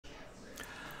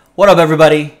What up,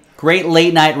 everybody? Great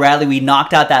late night rally. We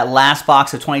knocked out that last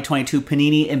box of 2022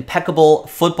 Panini Impeccable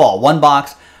Football. One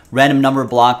box, random number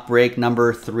block break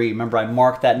number 3. Remember, I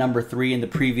marked that number 3 in the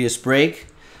previous break,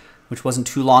 which wasn't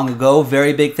too long ago.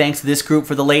 Very big thanks to this group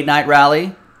for the late night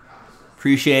rally.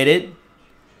 Appreciate it.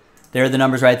 There are the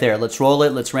numbers right there. Let's roll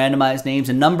it. Let's randomize names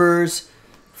and numbers.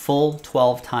 Full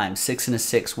 12 times. 6 and a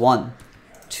 6. 1,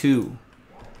 2,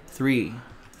 3,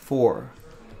 4,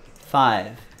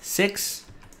 5, 6,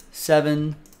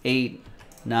 7, 8,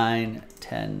 9,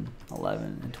 10,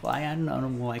 11, and 12. I don't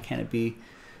know why can't it be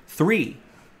 3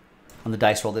 on the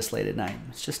dice roll this late at night.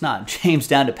 It's just not. James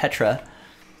down to Petra.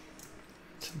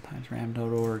 Sometimes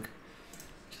ram.org.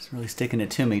 Just really sticking it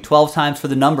to me. 12 times for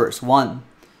the numbers. 1,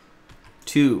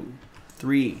 2,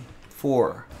 3,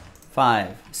 4,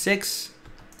 5, 6,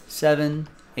 7,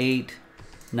 8,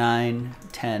 9,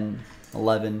 10,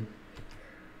 11,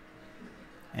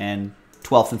 and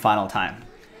 12th and final time.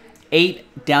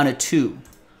 8 down to 2.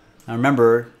 Now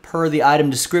remember, per the item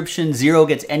description, 0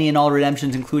 gets any and all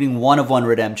redemptions, including 1 of 1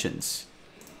 redemptions.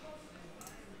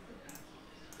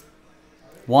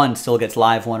 1 still gets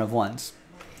live 1 of 1s.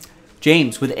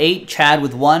 James with 8, Chad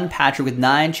with 1, Patrick with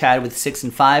 9, Chad with 6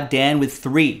 and 5, Dan with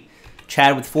 3,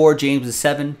 Chad with 4, James with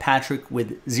 7, Patrick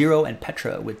with 0, and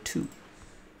Petra with 2.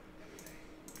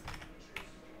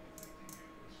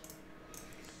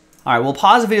 All right, we'll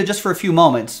pause the video just for a few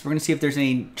moments. We're going to see if there's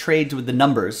any trades with the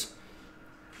numbers,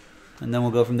 and then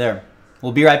we'll go from there.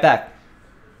 We'll be right back.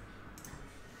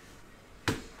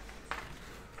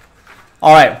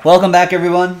 All right, welcome back,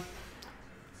 everyone.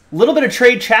 A little bit of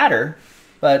trade chatter,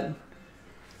 but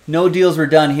no deals were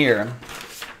done here.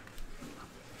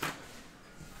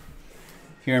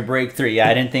 Here in break 3. Yeah,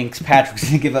 I didn't think Patrick was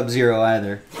going to give up 0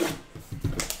 either.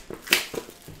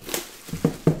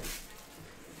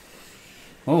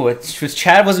 Oh,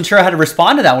 Chad wasn't sure how to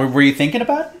respond to that. Were you thinking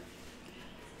about it?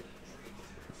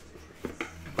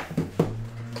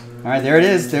 All right, there it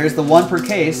is. There's the 1 per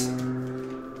case.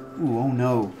 Ooh, oh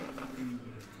no.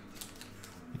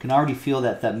 You can already feel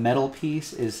that that metal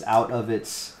piece is out of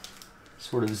its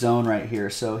sort of zone right here.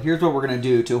 So here's what we're going to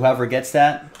do to whoever gets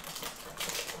that.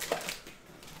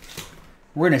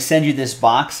 We're going to send you this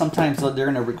box. Sometimes they're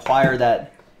going to require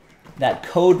that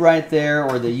code right there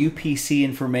or the UPC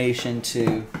information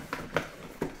to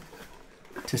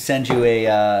send you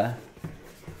a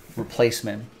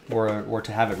replacement or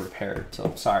to have it repaired.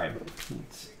 So sorry,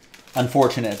 it's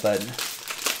unfortunate, but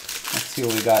let's see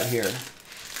what we got here.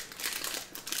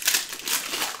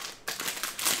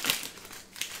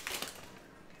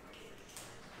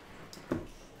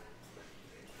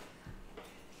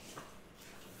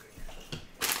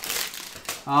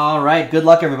 All right, good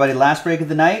luck, everybody. Last break of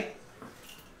the night.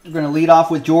 We're going to lead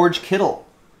off with George Kittle.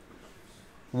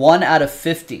 1 out of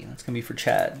 50. That's going to be for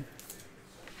Chad.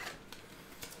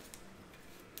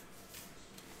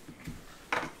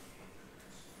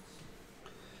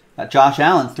 Got Josh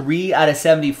Allen. 3 out of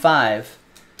 75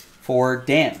 for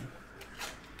Dan.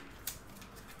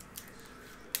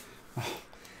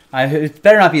 It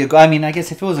better not be a gold. I mean, I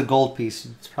guess if it was a gold piece,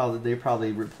 they'd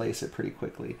probably replace it pretty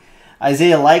quickly.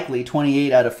 Isaiah Likely.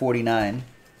 28 out of 49.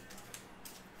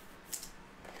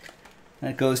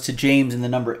 That goes to James in the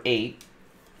number 8.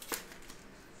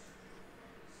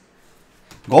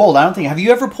 Gold, I don't think. Have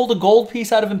you ever pulled a gold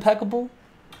piece out of Impeccable?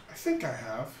 I think I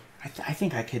have. I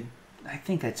think I could. I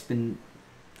think it's been,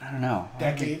 I don't know.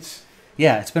 Decades?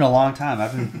 Yeah, it's been a long time.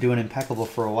 I've been doing Impeccable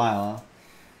for a while.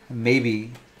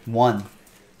 Maybe 1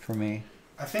 for me.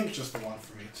 I think just the 1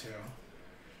 for me, too.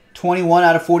 21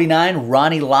 out of 49,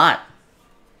 Ronnie Lott.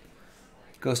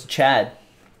 Goes to Chad.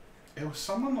 It was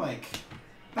someone like,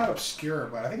 not obscure,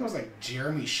 but I think it was like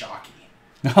Jeremy Shockey.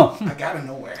 No. Like out of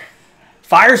nowhere.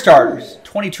 Fire starters.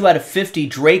 22 out of 50,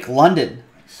 Drake London.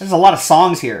 There's a lot of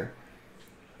songs here.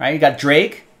 All right, you got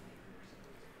Drake,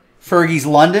 Fergie's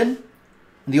London,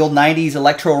 the old 90s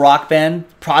electro rock band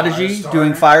Prodigy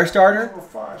doing Firestarter.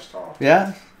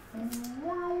 Yeah.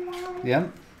 Yeah.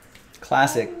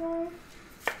 Classic.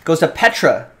 Goes to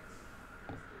Petra.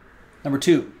 Number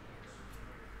 2.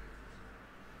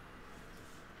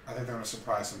 I think they're going to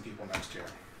surprise some people next year.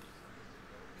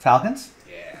 Falcons?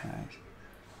 Yeah. Right.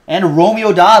 And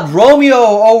Romeo Dobbs. Romeo,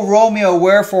 oh Romeo,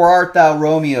 wherefore art thou,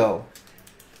 Romeo?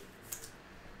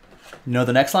 You know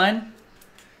the next line?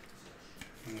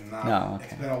 No, okay.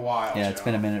 It's been a while. Yeah, Joe. It's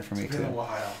been a minute for me, It's too. been a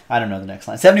while. I don't know the next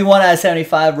line. 71 out of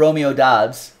 75, Romeo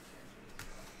Dobbs.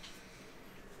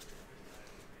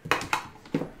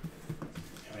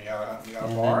 You got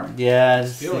a bar? Yeah,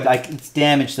 it's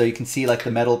damaged, though. You can see like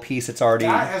the metal piece. It's already.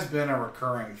 That has been a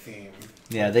recurring theme.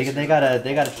 Yeah, they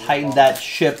gotta tighten that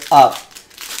ship up.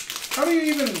 How do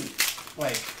you even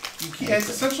like It's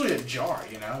essentially a jar,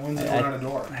 you know, when they open a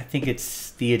door. I think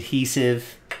it's the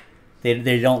adhesive.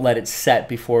 They don't let it set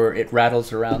before it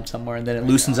rattles around somewhere, and then it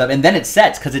loosens up, and then it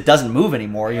sets because it doesn't move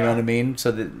anymore. You know what I mean?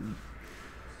 So that.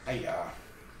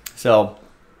 So.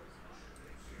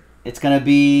 It's gonna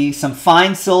be some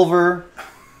fine silver,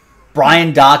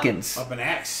 Brian Dawkins. Up an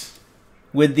X.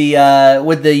 With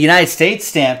the United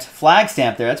States flag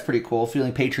stamp there. That's pretty cool.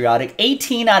 Feeling patriotic.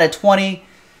 18 out of 20.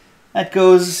 That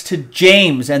goes to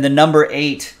James and the number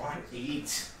 8.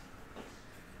 8.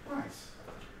 Nice.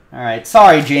 All right.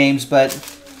 Sorry, James, but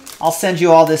I'll send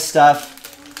you all this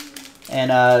stuff.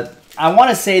 And I want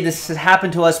to say this has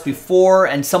happened to us before,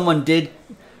 and someone did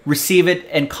receive it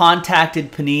and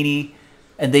contacted Panini,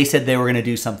 and they said they were going to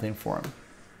do something for him.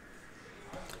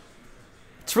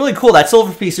 It's really cool. That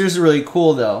silver piece is really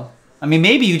cool, though. I mean,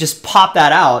 maybe you just pop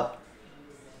that out,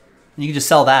 and you can just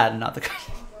sell that and not the...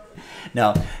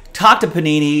 No. Talk to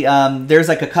Panini. There's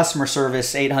like a customer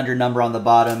service 800 number on the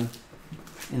bottom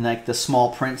in like the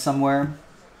small print somewhere.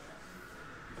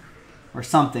 Or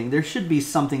something. There should be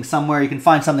something somewhere. You can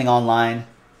find something online.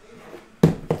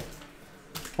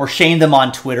 Or shame them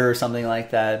on Twitter or something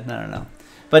like that. I don't know.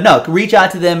 But no, reach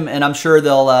out to them, and I'm sure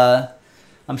they'll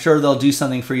do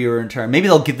something for you in return. Maybe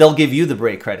they'll give you the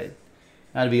break credit.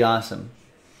 That'd be awesome.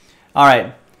 All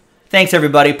right. Thanks,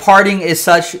 everybody. Parting is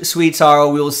such sweet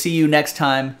sorrow. We will see you next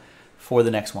time for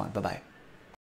the next one. Bye-bye.